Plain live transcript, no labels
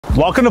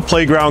Welcome to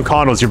Playground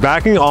Condos. You're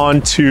backing on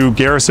to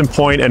Garrison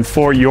Point and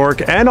Fort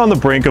York and on the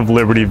brink of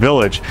Liberty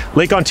Village.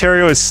 Lake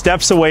Ontario is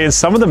steps away in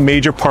some of the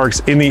major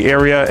parks in the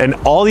area and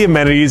all the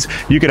amenities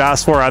you could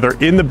ask for either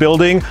in the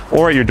building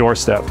or at your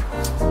doorstep.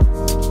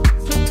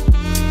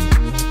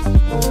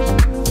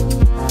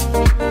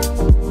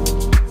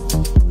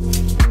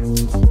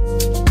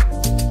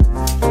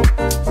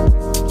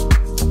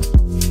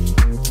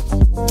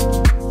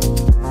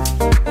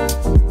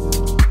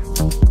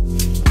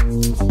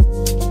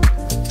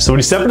 So when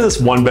you step into this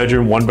one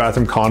bedroom, one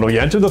bathroom condo, you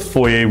enter the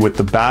foyer with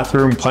the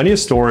bathroom, plenty of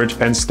storage,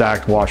 and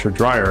stacked washer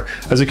dryer.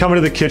 As you come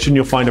into the kitchen,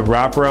 you'll find a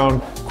wraparound,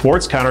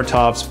 quartz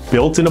countertops,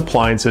 built-in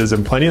appliances,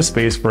 and plenty of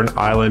space for an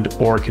island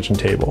or a kitchen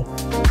table.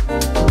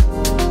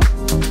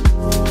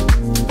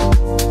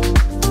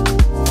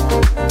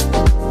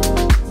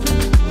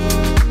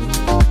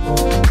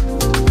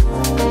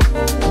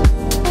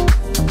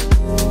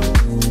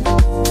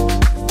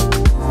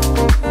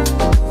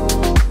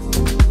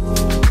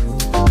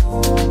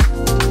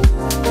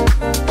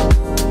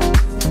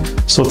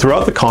 So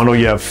throughout the condo,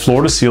 you have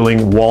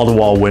floor-to-ceiling,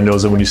 wall-to-wall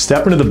windows, and when you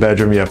step into the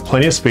bedroom, you have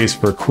plenty of space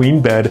for a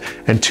queen bed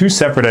and two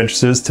separate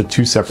entrances to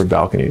two separate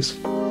balconies.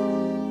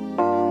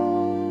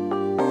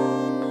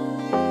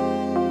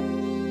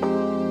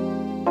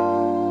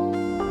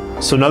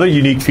 So another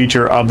unique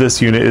feature of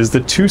this unit is the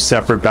two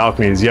separate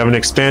balconies. You have an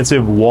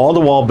expansive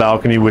wall-to-wall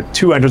balcony with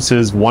two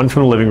entrances, one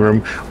from the living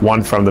room,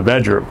 one from the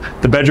bedroom.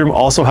 The bedroom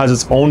also has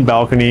its own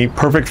balcony,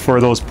 perfect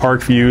for those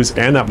park views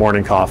and that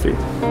morning coffee.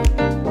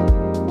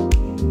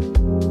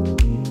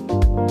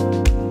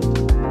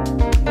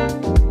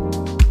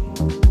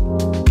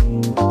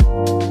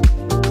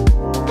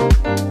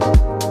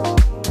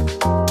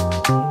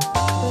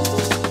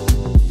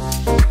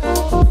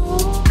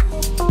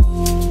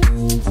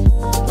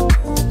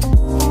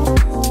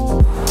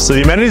 So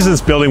the amenities of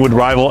this building would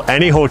rival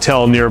any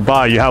hotel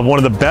nearby. You have one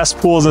of the best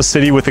pools in the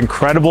city with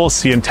incredible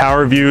CN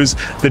Tower views.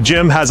 The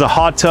gym has a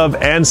hot tub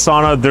and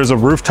sauna. There's a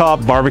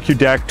rooftop barbecue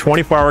deck,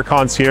 24-hour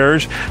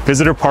concierge,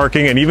 visitor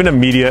parking, and even a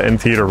media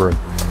and theater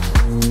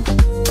room.